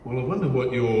Well, I wonder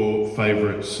what your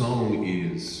favourite song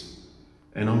is.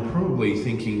 And I'm probably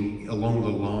thinking along the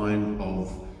line of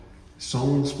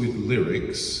songs with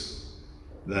lyrics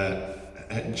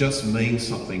that just mean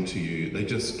something to you. They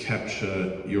just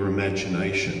capture your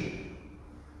imagination.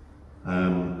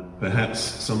 Perhaps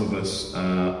some of us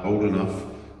are old enough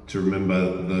to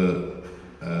remember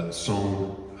the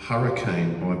song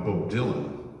Hurricane by Bob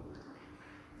Dylan.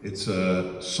 It's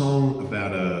a song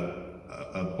about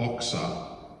a boxer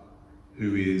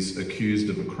who is accused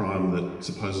of a crime that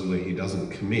supposedly he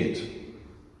doesn't commit.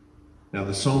 Now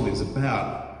the song is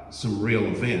about some real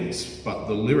events, but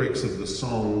the lyrics of the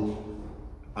song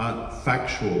aren't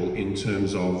factual in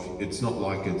terms of, it's not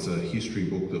like it's a history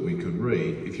book that we could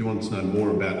read. If you want to know more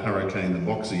about Hurricane the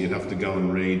boxer, you'd have to go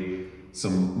and read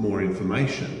some more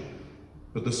information.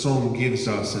 But the song gives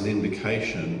us an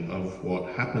indication of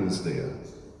what happens there.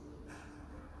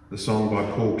 The song by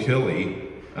Paul Kelly,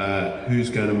 Who's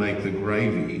Going to Make the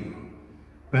Gravy?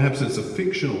 Perhaps it's a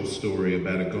fictional story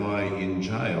about a guy in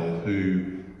jail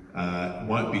who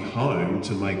won't be home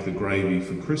to make the gravy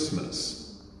for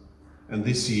Christmas. And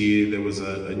this year there was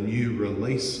a new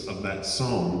release of that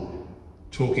song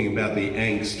talking about the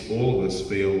angst all of us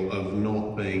feel of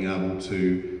not being able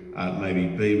to maybe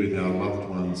be with our loved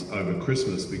ones over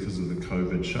Christmas because of the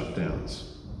COVID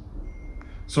shutdowns.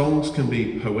 Songs can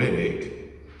be poetic,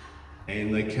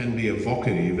 and they can be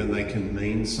evocative, and they can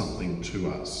mean something to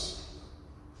us.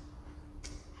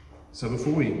 So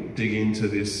before we dig into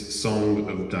this song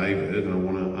of David, and I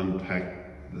want to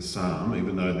unpack the psalm,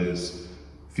 even though there's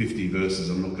 50 verses,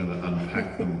 I'm not going to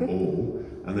unpack them all,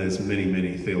 and there's many,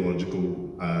 many theological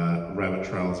rabbit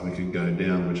trails we could go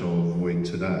down, which I'll avoid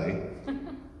today.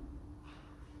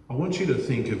 I want you to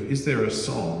think of, is there a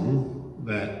song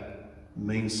that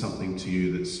means something to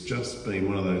you that's just been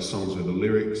one of those songs where the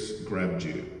lyrics grabbed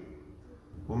you?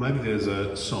 Or maybe there's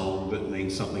a song that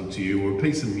means something to you, or a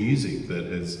piece of music that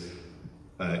has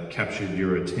captured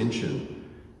your attention,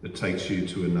 that takes you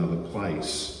to another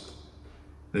place.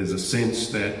 There's a sense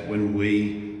that when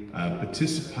we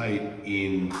participate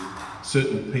in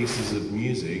certain pieces of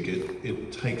music,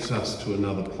 it takes us to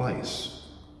another place.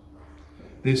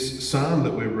 This psalm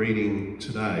that we're reading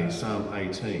today, Psalm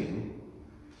 18,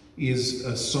 is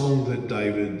a song that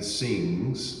David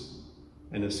sings,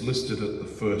 and it's listed at the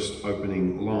first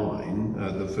opening line,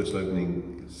 the first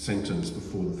opening sentence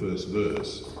before the first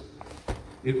verse.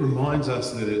 It reminds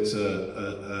us that it's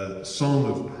a song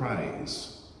of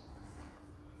praise.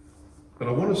 But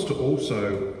I want us to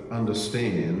also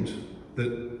understand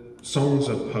that songs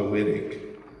are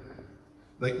poetic.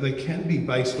 They can be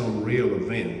based on real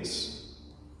events,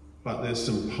 but there's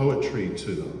some poetry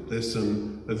to them. There's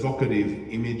some evocative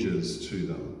images to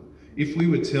them. If we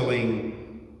were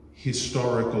telling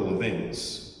historical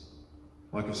events,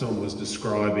 like if someone was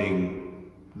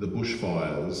describing the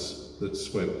bushfires that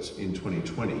swept in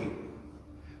 2020,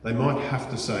 they might have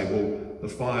to say, well, the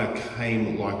fire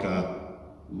came like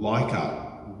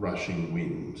a rushing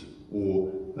wind,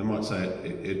 or they might say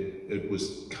it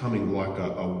was coming like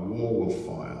a wall of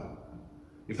fire.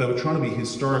 If they were trying to be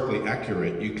historically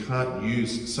accurate, you can't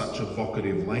use such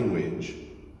evocative language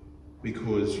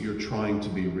because you're trying to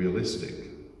be realistic.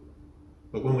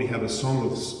 But when we have a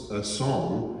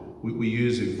song, we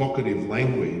use evocative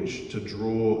language to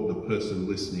draw the person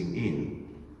listening in.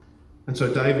 And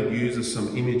so David uses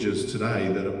some images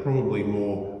today that are probably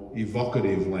more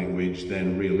evocative language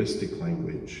than realistic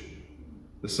language.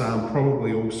 The psalm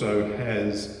probably also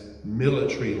has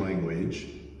military language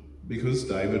because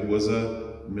David was a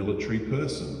military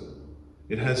person.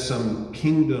 It has some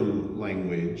kingdom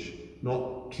language,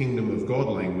 not kingdom of God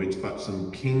language, but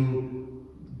some king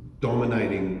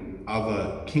dominating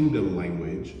other kingdom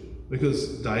language,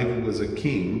 because David was a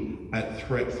king at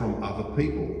threat from other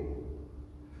people.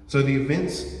 So the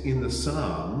events in the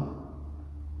psalm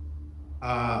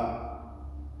are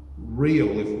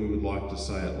real, if we would like to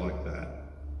say it like that.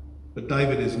 But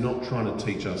David is not trying to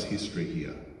teach us history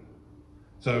here.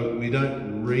 So we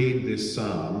don't read this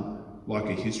psalm like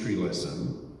a history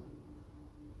lesson.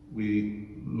 We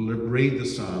read the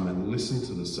psalm and listen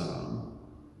to the psalm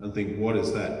and think, what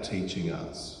is that teaching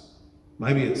us?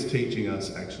 Maybe it's teaching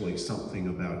us actually something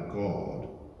about God.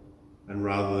 And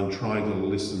rather than trying to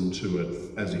listen to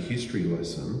it as a history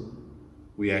lesson,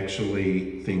 we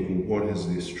actually think, well, what is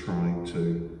this trying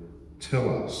to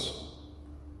tell us?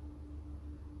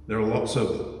 There are lots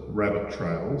of rabbit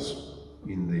trails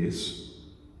in this,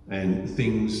 and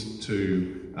things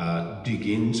to dig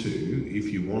into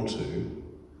if you want to,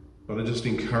 but I just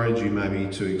encourage you maybe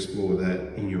to explore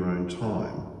that in your own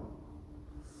time.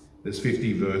 There's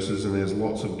 50 verses and there's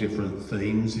lots of different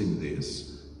themes in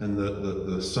this, and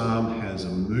the psalm has a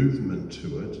movement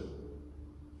to it,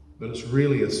 but it's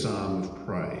really a psalm of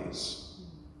praise.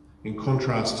 In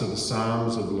contrast to the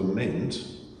psalms of lament,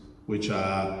 which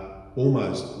are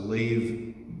almost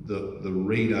leave the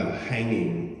reader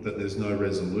hanging that there's no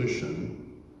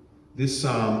resolution, this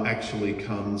psalm actually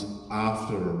comes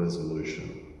after a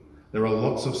resolution. There are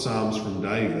lots of psalms from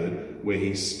David where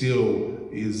he still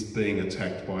is being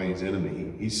attacked by his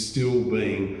enemy. He's still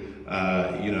being,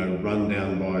 run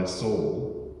down by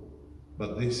Saul.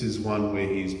 But this is one where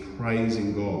he's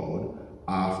praising God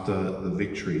after the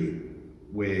victory,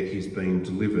 where he's been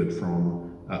delivered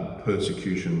from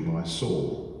persecution by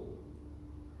Saul.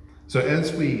 So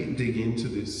as we dig into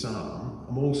this psalm,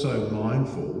 I'm also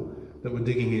mindful that we're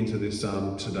digging into this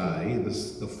psalm today,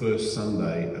 the first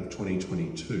Sunday of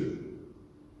 2022.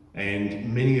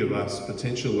 And many of us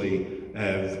potentially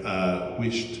have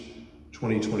wished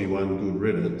 2021 good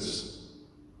riddance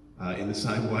in the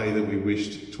same way that we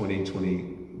wished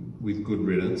 2020 with good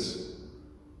riddance.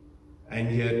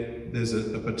 And yet there's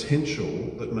a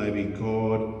potential that maybe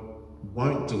God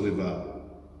won't deliver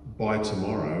by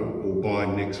tomorrow or by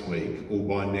next week or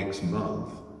by next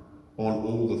month on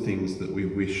all the things that we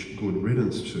wish good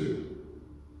riddance to.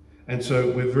 And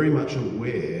so we're very much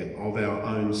aware of our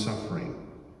own suffering.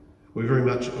 We're very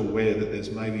much aware that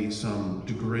there's maybe some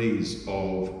degrees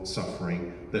of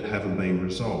suffering that haven't been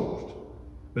resolved.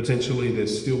 Potentially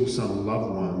there's still some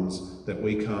loved ones that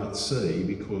we can't see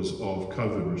because of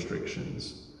COVID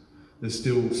restrictions. There's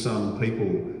still some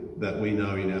people that we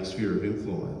know in our sphere of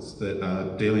influence that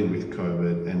are dealing with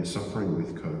COVID and suffering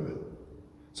with COVID.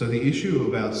 So the issue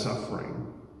of our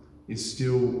suffering is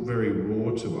still very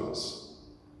raw to us.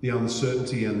 The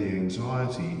uncertainty and the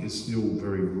anxiety is still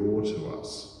very raw to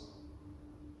us.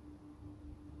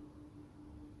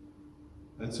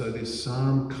 And so this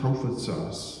psalm comforts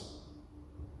us.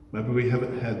 Maybe we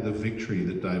haven't had the victory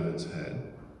that David's had,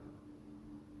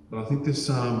 but I think this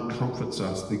psalm comforts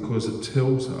us because it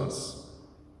tells us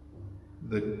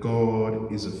that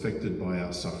God is affected by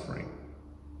our suffering.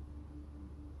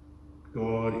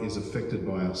 God is affected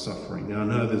by our suffering. Now, I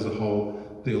know there's a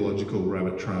whole theological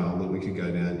rabbit trail that we could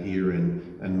go down here,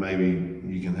 and maybe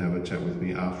you can have a chat with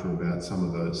me after about some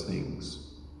of those things.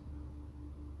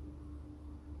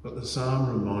 But the psalm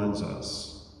reminds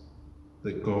us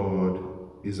that God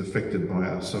is affected by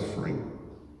our suffering.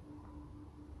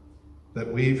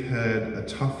 That we've had a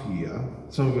tough year.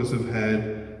 Some of us have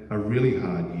had a really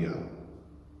hard year.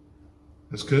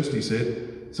 As Kirsty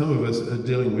said, some of us are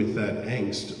dealing with that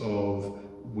angst of,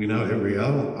 we know every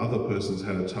other person's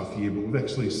had a tough year, but we've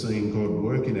actually seen God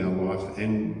work in our life,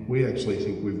 and we actually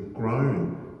think we've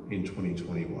grown in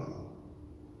 2021.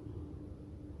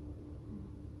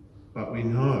 But we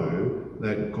know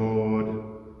that God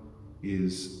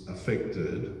is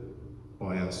affected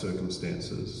by our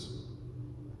circumstances.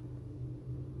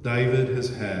 David has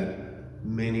had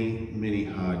many, many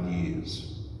hard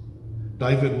years.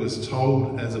 David was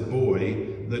told as a boy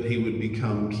that he would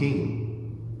become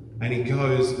king, and he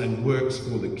goes and works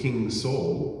for the king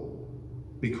Saul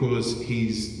because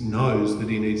he knows that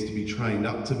he needs to be trained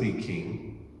up to be king.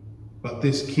 But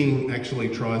this king actually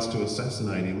tries to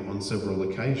assassinate him on several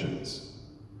occasions.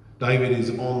 David is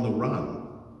on the run.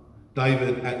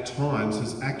 David at times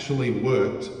has actually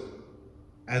worked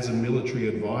as a military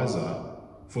advisor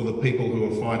for the people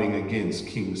who are fighting against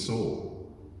King Saul.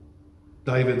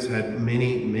 David's had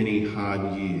many, many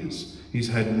hard years. He's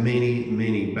had many,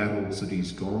 many battles that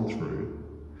he's gone through.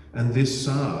 And this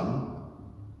psalm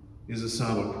is a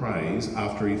psalm of praise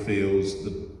after he feels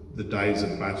the days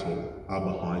of battle are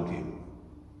behind him.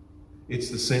 It's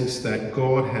the sense that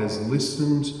God has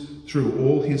listened through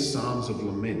all his psalms of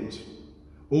lament.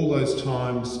 All those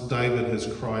times David has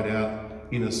cried out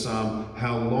in a psalm,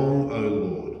 "How long, O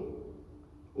Lord?"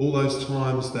 All those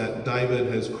times that David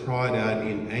has cried out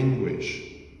in anguish,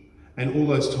 and all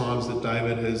those times that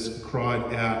David has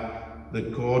cried out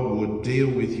that God would deal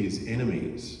with his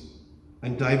enemies.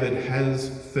 And David has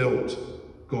felt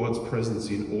God's presence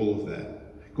in all of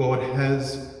that. God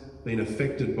has been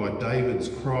affected by David's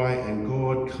cry, and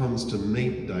God comes to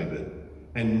meet David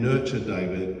and nurture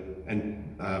David and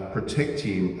protect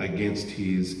him against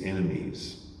his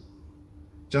enemies.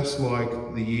 Just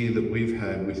like the year that we've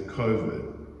had with COVID,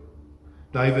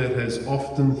 David has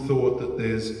often thought that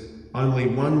there's only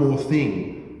one more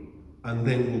thing and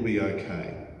then we'll be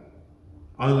okay.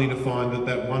 Only to find that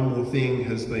that one more thing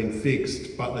has been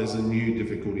fixed, but there's a new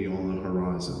difficulty on the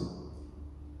horizon.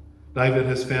 David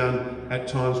has found at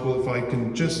times, well, if I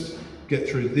can just get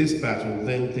through this battle,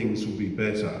 then things will be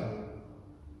better.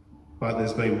 But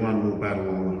there's been one more battle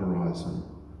on the horizon,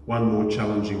 one more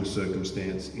challenging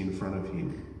circumstance in front of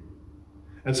him.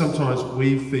 And sometimes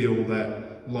we feel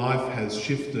that life has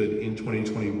shifted in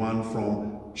 2021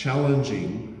 from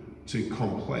challenging to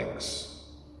complex.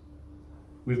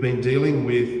 We've been dealing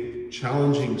with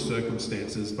challenging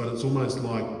circumstances, but it's almost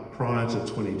like prior to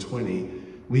 2020,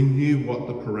 we knew what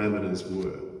the parameters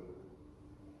were.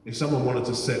 If someone wanted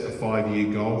to set a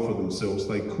 5-year goal for themselves,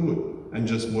 they could and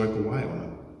just work away on it.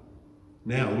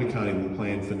 Now we can't even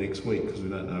plan for next week because we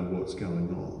don't know what's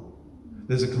going on.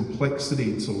 There's a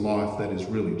complexity to life that is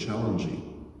really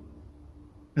challenging.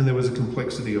 And there was a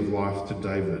complexity of life to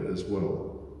David as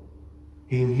well.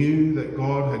 He knew that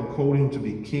God had called him to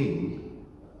be king,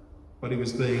 but he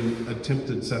was being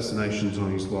attempted assassinations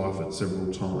on his life at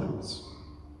several times.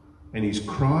 And he's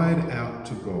cried out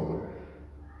to God,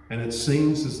 and it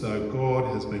seems as though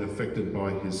God has been affected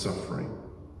by his suffering.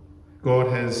 God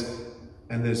has,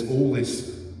 and there's all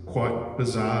this quite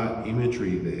bizarre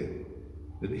imagery there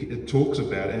that it talks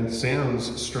about, and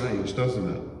sounds strange,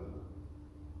 doesn't it?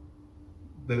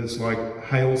 That it's like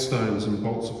hailstones and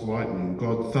bolts of lightning.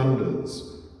 God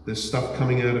thunders. There's stuff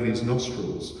coming out of his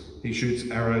nostrils. He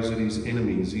shoots arrows at his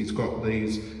enemies. He's got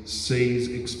these seas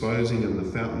exposing and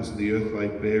the fountains of the earth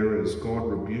laid bare as God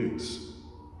rebukes.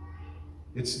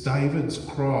 It's David's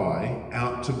cry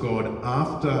out to God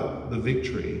after the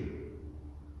victory,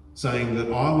 saying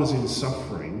that I was in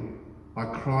suffering, I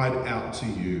cried out to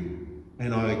you,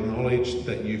 and I acknowledged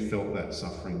that you felt that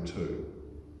suffering too.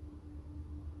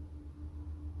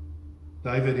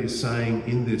 David is saying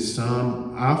in this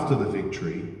psalm after the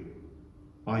victory,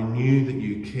 I knew that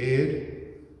you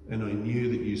cared and I knew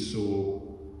that you saw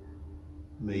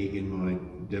me in my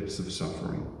depths of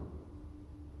suffering.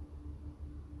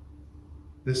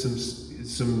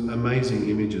 There's some amazing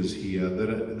images here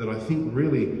that I think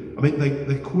really, I mean,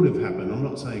 they could have happened. I'm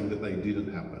not saying that they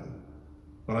didn't happen,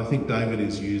 but I think David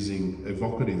is using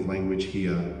evocative language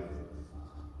here,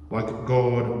 like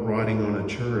God riding on a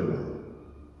cherubim.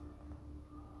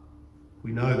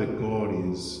 We know that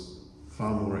God is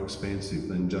far more expansive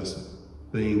than just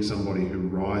being somebody who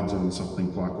rides on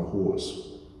something like a horse.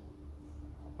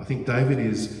 I think David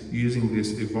is using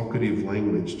this evocative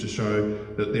language to show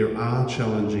that there are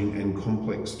challenging and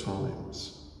complex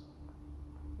times,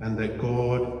 and that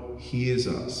God hears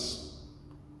us,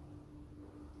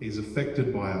 is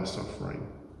affected by our suffering,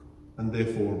 and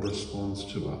therefore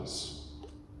responds to us.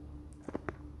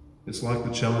 It's like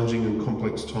the challenging and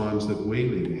complex times that we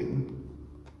live in.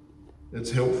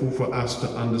 It's helpful for us to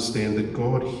understand that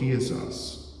God hears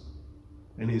us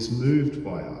and is moved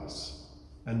by us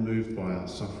and moved by our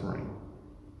suffering.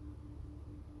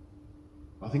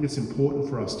 I think it's important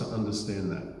for us to understand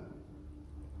that,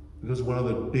 because one of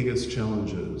the biggest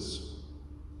challenges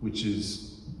which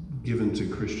is given to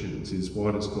Christians is,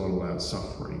 why does God allow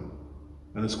suffering?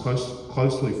 And it's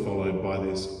closely followed by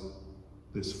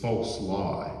this false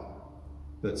lie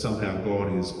that somehow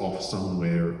God is off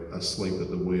somewhere asleep at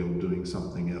the wheel doing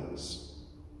something else.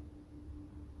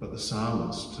 But the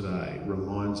psalmist today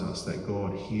reminds us that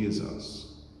God hears us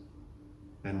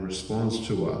and responds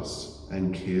to us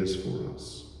and cares for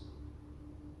us.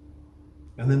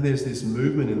 And then there's this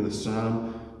movement in the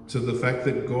psalm to the fact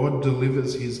that God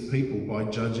delivers his people by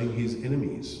judging his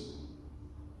enemies.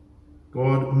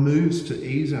 God moves to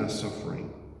ease our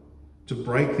suffering, to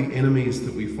break the enemies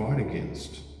that we fight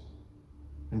against.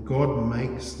 And God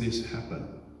makes this happen.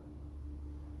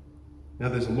 Now,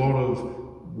 there's a lot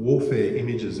of warfare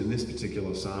images in this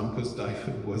particular psalm because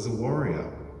David was a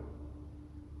warrior.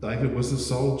 David was a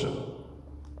soldier.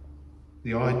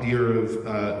 The idea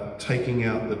of taking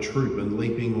out the troop and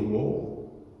leaping a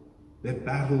wall, they're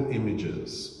battle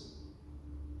images.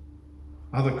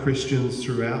 Other Christians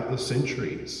throughout the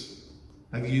centuries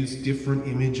have used different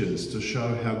images to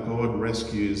show how God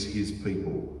rescues his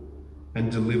people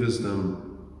and delivers them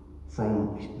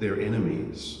from their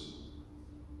enemies.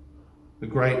 The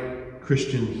great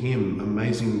Christian hymn,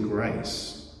 Amazing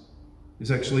Grace, is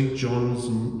actually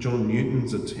John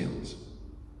Newton's attempt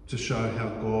to show how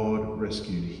God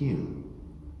rescued him.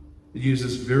 It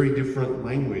uses very different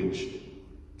language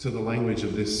to the language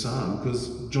of this psalm,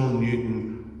 because John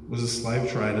Newton was a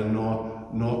slave trader,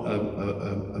 not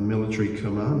a military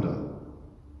commander.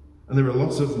 And there are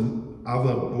lots of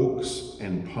other books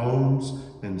and poems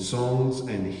and songs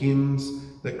and hymns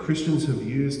that Christians have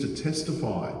used to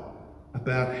testify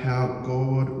about how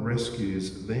God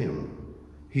rescues them,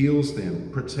 heals them,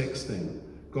 protects them,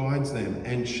 guides them,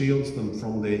 and shields them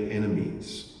from their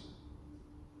enemies.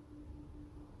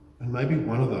 And maybe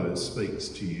one of those speaks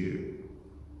to you.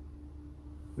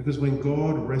 Because when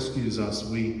God rescues us,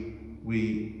 we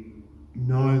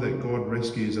know that God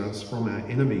rescues us from our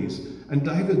enemies. And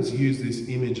David's used this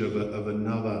image of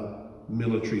another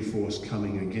military force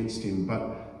coming against him,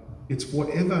 but it's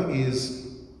whatever is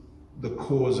the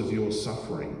cause of your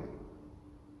suffering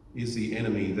is the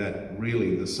enemy that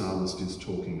really the psalmist is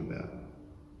talking about.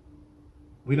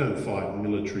 We don't fight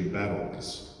military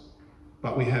battles,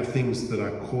 but we have things that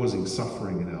are causing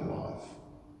suffering in our life.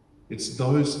 It's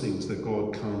those things that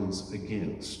God comes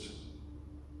against.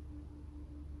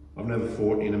 I've never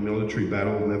fought in a military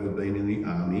battle, I've never been in the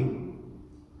army.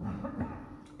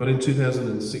 But in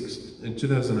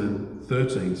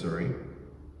 2013,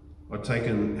 I'd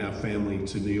taken our family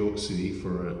to New York City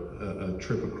for a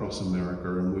trip across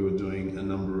America, and we were doing a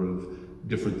number of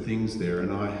different things there,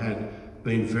 and I had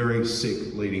been very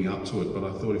sick leading up to it, but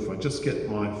I thought if I just get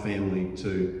my family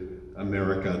to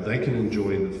America, they can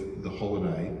enjoy the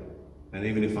holiday, and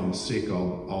even if I'm sick,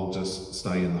 I'll just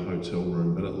stay in the hotel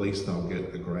room, but at least they'll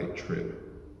get a great trip.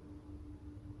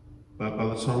 But by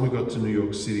the time we got to New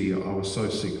York City, I was so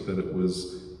sick that it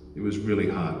was really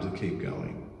hard to keep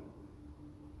going.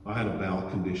 I had a bowel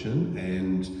condition,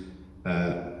 and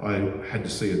I had to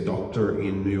see a doctor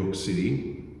in New York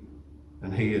City,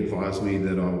 and he advised me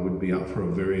that I would be up for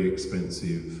a very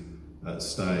expensive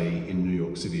stay in New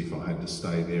York City if I had to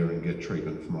stay there and get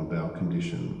treatment for my bowel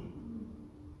condition.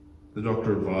 The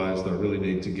doctor advised I really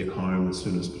need to get home as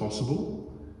soon as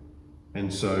possible,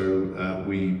 and so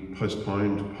we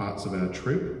postponed parts of our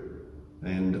trip,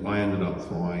 and I ended up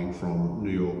flying from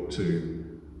New York to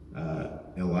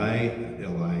LA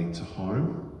to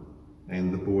home,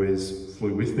 and the boys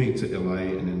flew with me to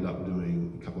LA and ended up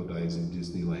doing a couple of days in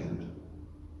Disneyland.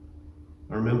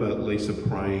 I remember Lisa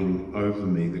praying over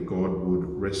me that God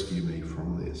would rescue me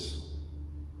from this.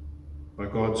 By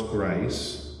God's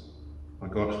grace, I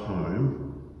got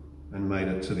home and made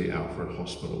it to the Alfred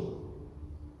Hospital.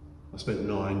 I spent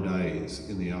 9 days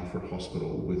in the Alfred Hospital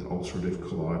with ulcerative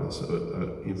colitis,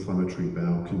 an inflammatory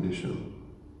bowel condition.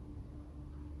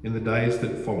 In the days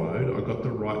that followed, I got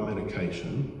the right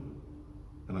medication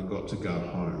and I got to go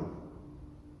home.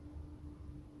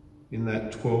 In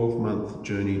that 12-month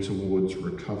journey towards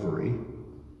recovery,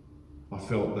 I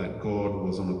felt that God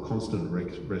was on a constant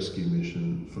rescue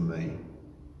mission for me.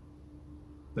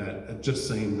 That it just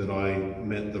seemed that I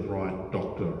met the right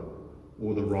doctor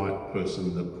or the right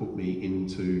person that put me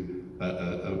into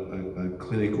a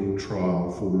clinical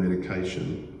trial for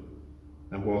medication.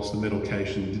 And whilst the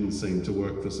medication didn't seem to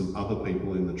work for some other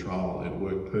people in the trial, it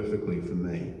worked perfectly for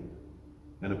me.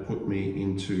 And it put me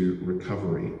into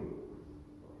recovery.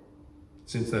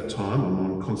 Since that time, I'm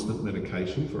on constant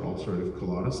medication for ulcerative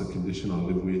colitis, a condition I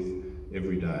live with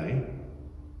every day.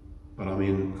 But I'm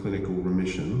in clinical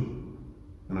remission,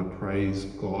 and I praise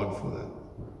God for that.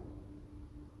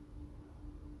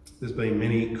 There's been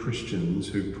many Christians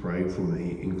who prayed for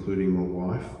me, including my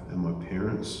wife and my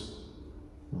parents,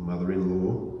 my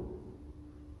mother-in-law.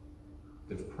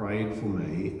 They've prayed for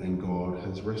me, and God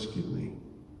has rescued me.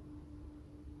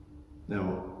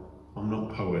 Now, I'm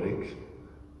not poetic,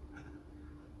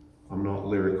 I'm not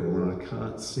lyrical, and I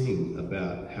can't sing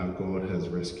about how God has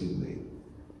rescued me.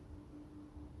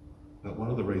 But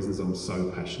one of the reasons I'm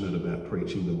so passionate about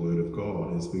preaching the Word of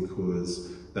God is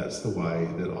because that's the way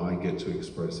that I get to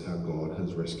express how God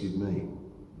has rescued me.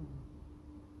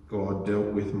 God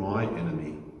dealt with my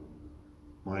enemy.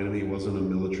 My enemy wasn't a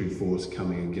military force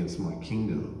coming against my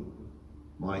kingdom.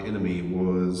 My enemy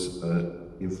was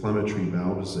an inflammatory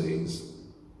bowel disease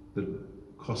that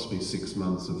cost me 6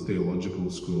 months of theological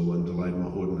school and delayed my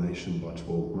ordination by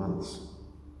 12 months.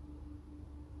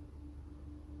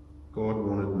 God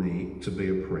wanted me to be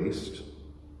a priest,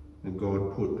 and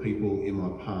God put people in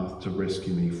my path to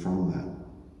rescue me from that.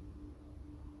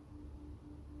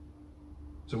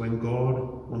 So when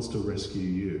God wants to rescue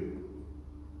you,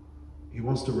 He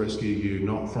wants to rescue you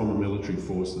not from a military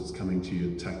force that's coming to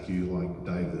you, attack you like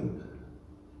David.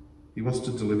 He wants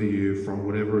to deliver you from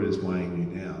whatever is weighing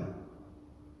you down,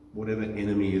 whatever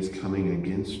enemy is coming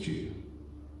against you.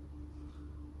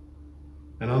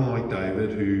 And unlike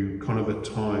David, who kind of at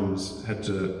times had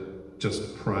to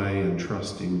just pray and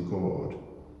trust in God,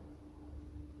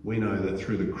 we know that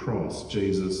through the cross,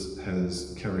 Jesus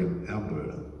has carried our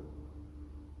burden.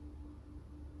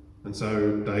 And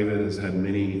so David has had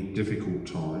many difficult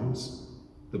times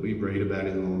that we read about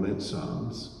in the Lament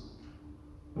Psalms.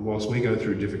 And whilst we go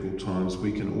through difficult times,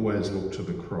 we can always look to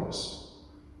the cross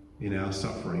in our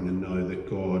suffering and know that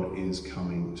God is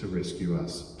coming to rescue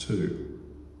us too.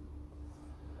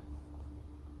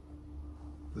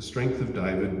 The strength of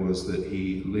David was that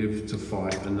he lived to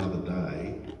fight another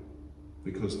day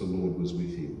because the Lord was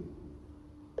with him.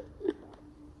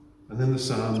 And then the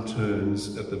psalm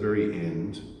turns at the very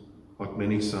end, like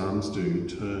many psalms do,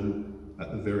 turn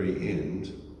at the very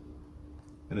end,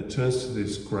 And it turns to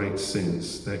this great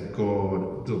sense that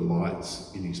God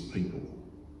delights in his people.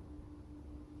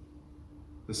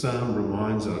 The psalm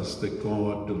reminds us that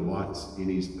God delights in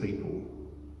his people.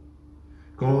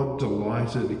 God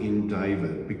delighted in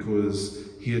David because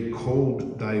he had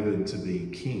called David to be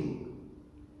king.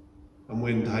 And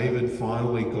when David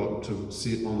finally got to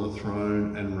sit on the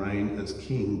throne and reign as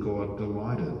king, God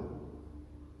delighted.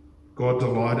 God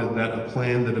delighted that a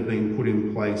plan that had been put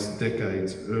in place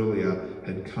decades earlier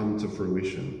had come to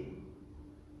fruition.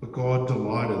 But God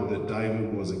delighted that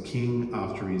David was a king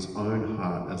after his own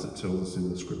heart, as it tells us in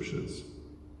the scriptures.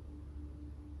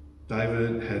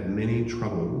 David had many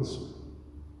troubles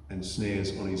and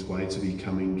snares on his way to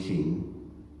becoming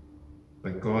king,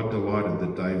 but God delighted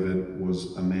that David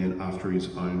was a man after his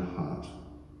own heart.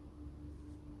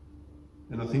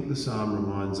 And I think the psalm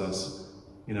reminds us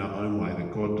in our own way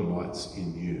that God delights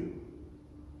in you.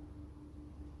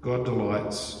 God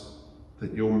delights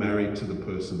that you're married to the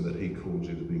person that he called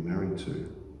you to be married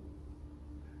to.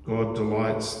 God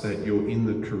delights that you're in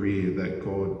the career that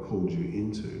God called you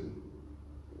into.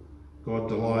 God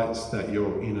delights that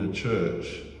you're in a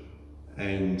church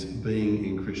and being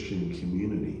in Christian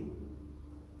community.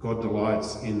 God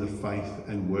delights in the faith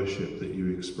and worship that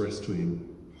you express to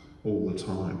him all the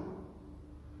time.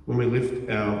 When we lift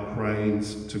our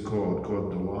praise to God,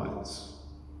 God delights,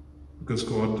 because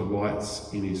God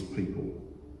delights in his people.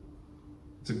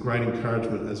 It's a great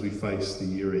encouragement as we face the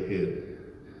year ahead.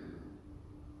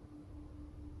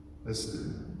 As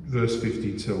verse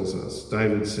 50 tells us,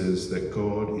 David says that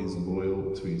God is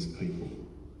loyal to his people.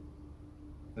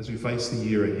 As we face the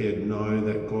year ahead, know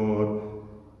that God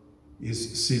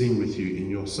is sitting with you in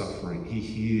your suffering. He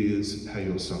hears how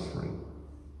you're suffering.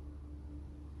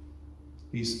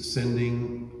 He's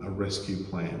sending a rescue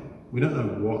plan. We don't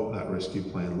know what that rescue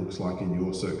plan looks like in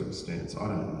your circumstance. I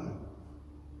don't know.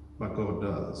 But God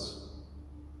does.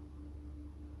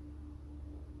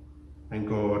 And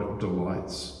God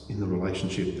delights in the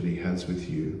relationship that he has with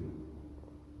you.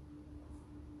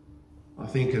 I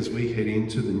think as we head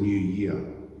into the new year,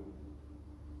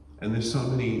 and there's so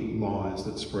many lies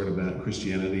that spread about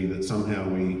Christianity that somehow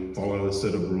we follow a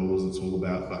set of rules that's all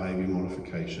about behaviour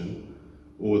modification,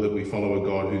 or that we follow a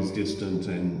God who's distant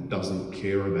and doesn't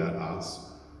care about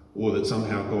us, or that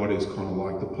somehow God is kind of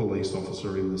like the police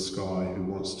officer in the sky who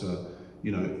wants to,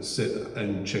 set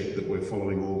and check that we're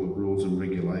following all the rules and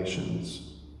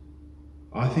regulations.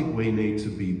 I think we need to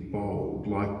be bold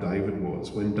like David was.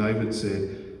 When David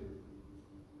said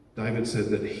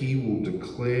that he will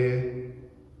declare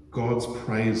God's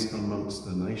praise amongst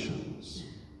the nations.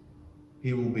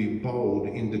 He will be bold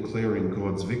in declaring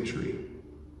God's victory.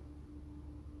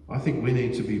 I think we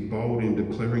need to be bold in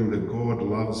declaring that God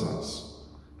loves us,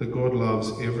 that God loves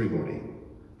everybody,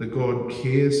 that God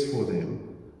cares for them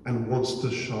and wants to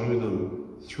show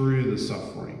them through the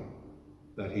suffering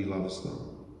that he loves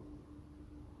them.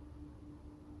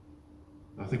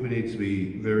 I think we need to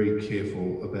be very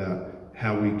careful about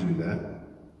how we do that,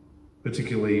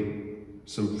 particularly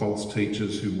some false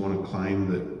teachers who want to claim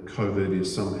that COVID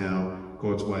is somehow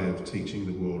God's way of teaching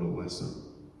the world a lesson.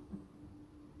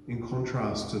 In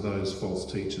contrast to those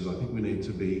false teachers, I think we need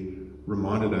to be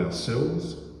reminded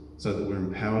ourselves so that we're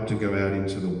empowered to go out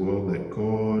into the world that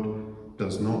God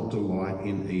does not delight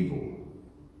in evil,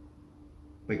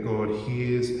 that God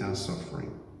hears our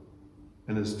suffering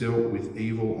and has dealt with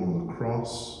evil on the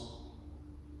cross,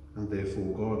 and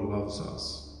therefore God loves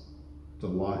us,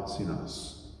 delights in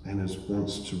us, and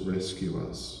wants to rescue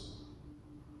us.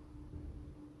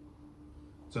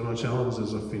 So my challenge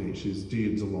as I finish is, do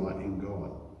you delight in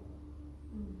God?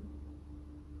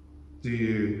 Do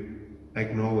you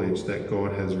acknowledge that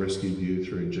God has rescued you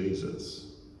through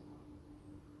Jesus?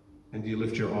 And do you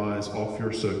lift your eyes off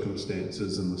your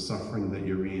circumstances and the suffering that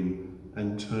you're in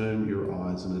and turn your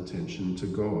eyes and attention to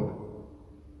God?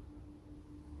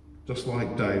 Just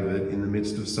like David, in the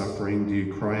midst of suffering, do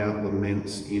you cry out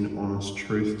laments in honest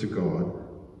truth to God,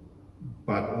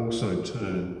 but also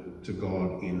turn to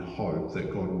God in hope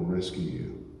that God will rescue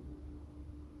you?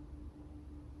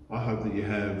 I hope that you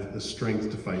have the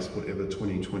strength to face whatever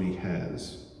 2020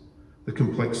 has, the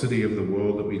complexity of the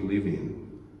world that we live in,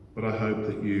 but I hope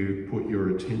that you put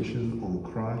your attention on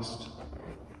Christ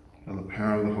and the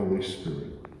power of the Holy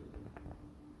Spirit,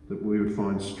 that we would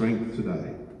find strength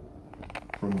today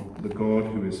from the God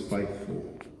who is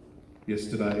faithful,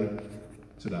 yesterday,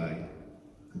 today,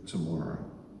 and tomorrow.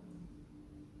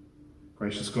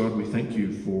 Gracious God, we thank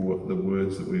you for the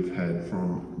words that we've had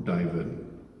from David,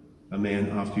 a man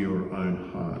after your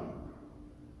own heart.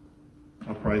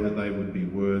 I pray that they would be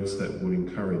words that would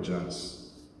encourage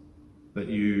us, that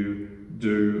you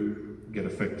do get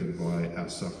affected by our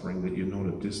suffering, that you're not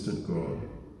a distant God,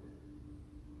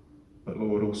 but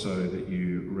Lord, also that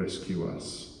you rescue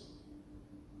us.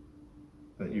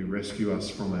 That you rescue us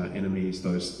from our enemies,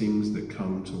 those things that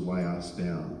come to weigh us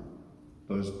down,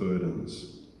 those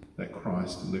burdens that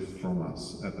Christ lifted from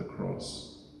us at the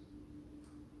cross.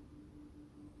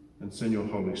 And send your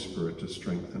Holy Spirit to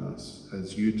strengthen us.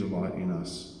 As you delight in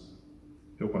us,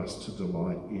 help us to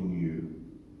delight in you.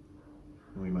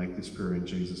 And we make this prayer in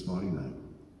Jesus' mighty name.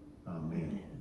 Amen.